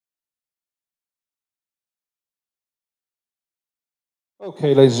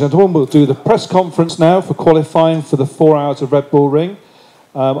Okay, ladies and gentlemen, we'll do the press conference now for qualifying for the 4 hours of Red Bull Ring.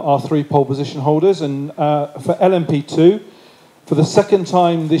 Our three pole position holders, and for LMP2, for the second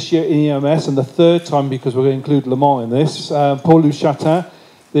time this year in EMS, and the third time because we're going to include Le Mans in this, Paul-Loup Chatin,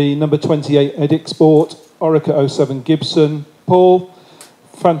 the number 28 Edic Sport, Orica 07 Gibson. Paul,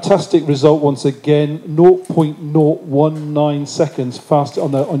 fantastic result once again, 0.019 seconds faster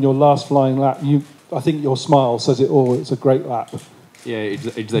on your last flying lap. I think your smile says it all. It's a great lap. Yeah,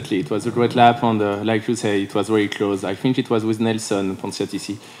 exactly. It was a great lap, and like you say, it was very close. I think it was with Nelson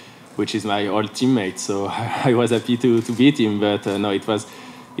Ponciatici, which is my old teammate. So I was happy to beat him, but no, it was.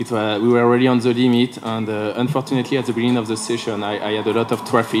 We were already on the limit, and unfortunately, at the beginning of the session, I had a lot of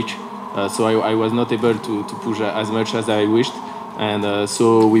traffic, so I was not able to push as much as I wished, and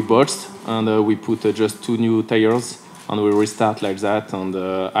so we botched, and we put just 2 new tires, and we restart like that. And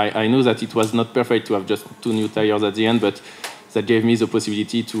I knew that it was not perfect to have just 2 new tires at the end, but that gave me the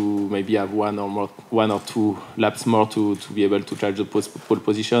possibility to maybe have 1 or 2 laps more to be able to charge the pole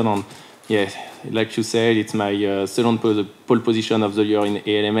position. And yeah, like you said, it's my second pole position of the year in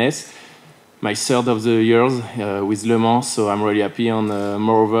ALMS, my third of the years with Le Mans, so I'm really happy. And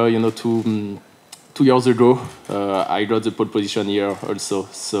moreover, 2 years ago, I got the pole position here also,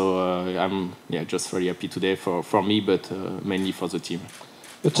 so I'm just very happy today for me, but mainly for the team.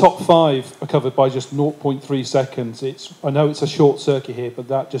 The top 5 are covered by just 0.3 seconds. I know it's a short circuit here, but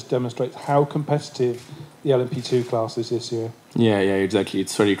that just demonstrates how competitive the LMP2 class is this year. Yeah, exactly.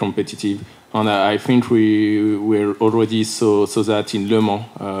 It's very competitive. And I think we already saw that in Le Mans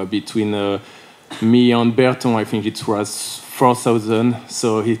between me and Berton. I think it was 4,000,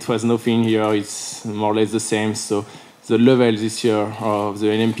 so it was nothing here. It's more or less the same. So the level this year of the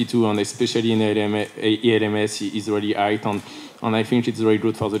LMP2, and especially in ELMS, is really high. And I think it's very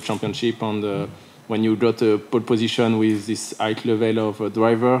good for the championship. And when you got a pole position with this high level of a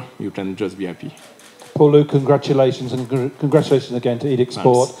driver, you can just be happy. Paul-Loup, congratulations, and congratulations again to Edic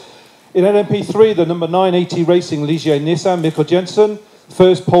Sport. Thanks. In LMP3, the number 980 Racing Ligier Nissan, Mikkel Jensen,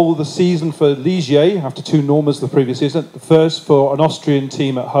 first pole of the season for Ligier after 2 Normas the previous season, the first for an Austrian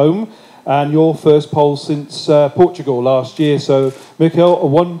team at home, and your first pole since Portugal last year. So, Mikkel, a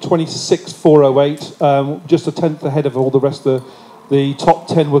 1:26.408, just a tenth ahead of all the rest of the top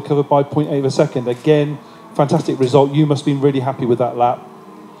 10 were covered by 0.8 of a second. Again, fantastic result. You must have been really happy with that lap.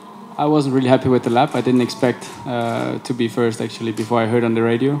 I wasn't really happy with the lap. I didn't expect to be first, actually, before I heard on the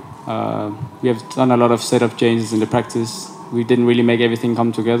radio. We have done a lot of setup changes in the practice. We didn't really make everything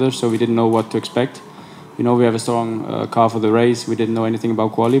come together, so we didn't know what to expect. We know we have a strong car for the race. We didn't know anything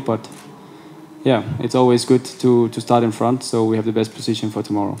about quali, but yeah, it's always good to start in front, so we have the best position for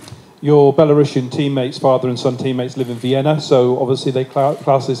tomorrow. Your Belarusian teammates, father and son teammates, live in Vienna, so obviously they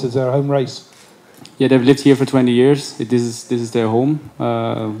class this as their home race. Yeah, they've lived here for 20 years. This is their home.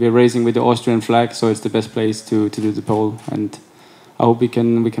 We're racing with the Austrian flag, so it's the best place to do the pole, and I hope we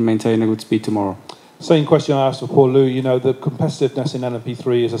can maintain a good speed tomorrow. Same question I asked for Paul-Loup. The competitiveness in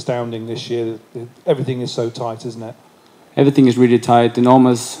LMP3 is astounding this year. Everything is so tight, isn't it? Everything is really tight. The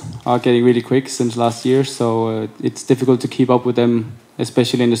Normas are getting really quick since last year, so it's difficult to keep up with them,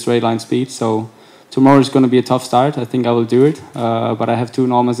 especially in the straight line speed. So tomorrow is going to be a tough start. I think I will do it, but I have 2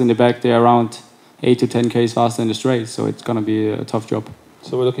 Normas in the back. They're around 8 to 10 k's faster in the straight, so it's going to be a tough job.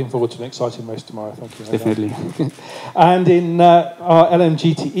 So we're looking forward to an exciting race tomorrow. Thank you. Definitely. And in our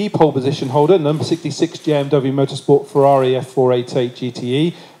LMGTE pole position holder, number 66 JMW Motorsport Ferrari F488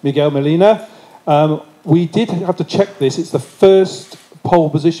 GTE, Miguel Molina. We did have to check this. It's the first pole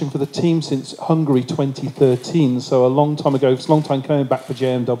position for the team since Hungary 2013, so a long time ago. It's a long time coming back for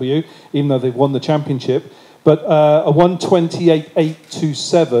JMW, even though they've won the championship. But a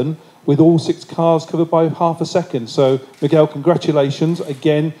 1:28.827 with all 6 cars covered by half a second. So, Miguel, congratulations.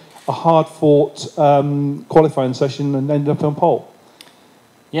 Again, a hard-fought qualifying session and ended up on pole.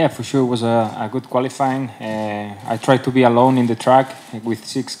 Yeah, for sure, it was a good qualifying. I tried to be alone in the track. With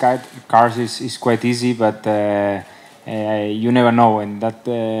 6 cars is quite easy, but you never know. And that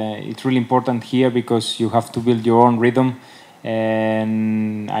it's really important here because you have to build your own rhythm.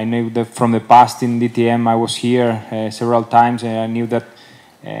 And I knew that from the past in DTM, I was here several times, and I knew that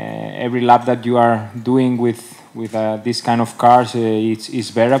every lap that you are doing with this kind of cars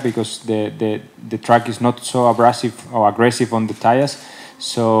is better because the track is not so abrasive or aggressive on the tires.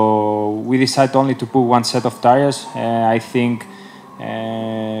 So we decided only to put 1 set of tires. I think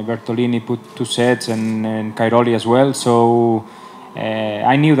Bertolini put 2 sets and Cairoli as well. So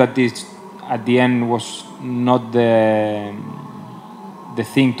I knew that this at the end was not the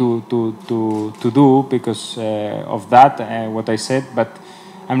thing to do because of that what I said. But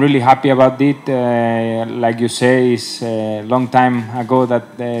I'm really happy about it. Like you say, it's a long time ago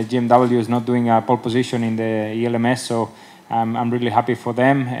that GMW is not doing a pole position in the ELMS, so I'm really happy for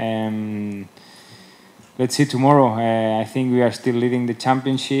them. Let's see tomorrow. I think we are still leading the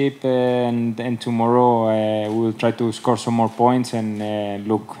championship, and tomorrow we will try to score some more points and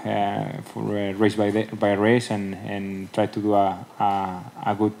look for a race by race and try to do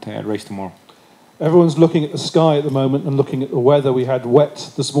a good race tomorrow. Everyone's looking at the sky at the moment and looking at the weather. We had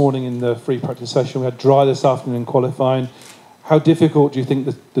wet this morning in the free practice session. We had dry this afternoon in qualifying. How difficult do you think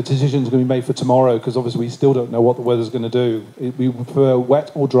the decision is going to be made for tomorrow? Because obviously we still don't know what the weather's going to do. We prefer wet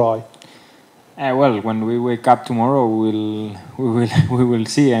or dry? Well, when we wake up tomorrow, we will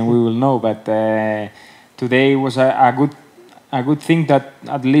see and we will know. But today was a good thing that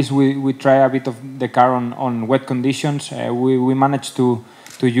at least we try a bit of the car on wet conditions. We managed to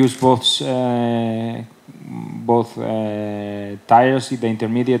use both tires, the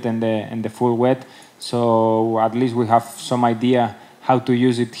intermediate and the full wet. So at least we have some idea how to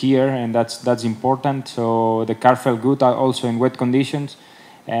use it here, and that's important. So the car felt good also in wet conditions.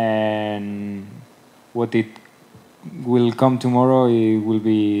 And what it will come tomorrow, it will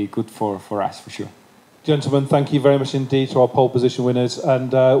be good for us, for sure. Gentlemen, thank you very much indeed to our pole position winners,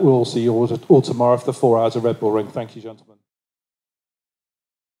 and we'll see you all tomorrow for the 4 hours of Red Bull Ring. Thank you, gentlemen.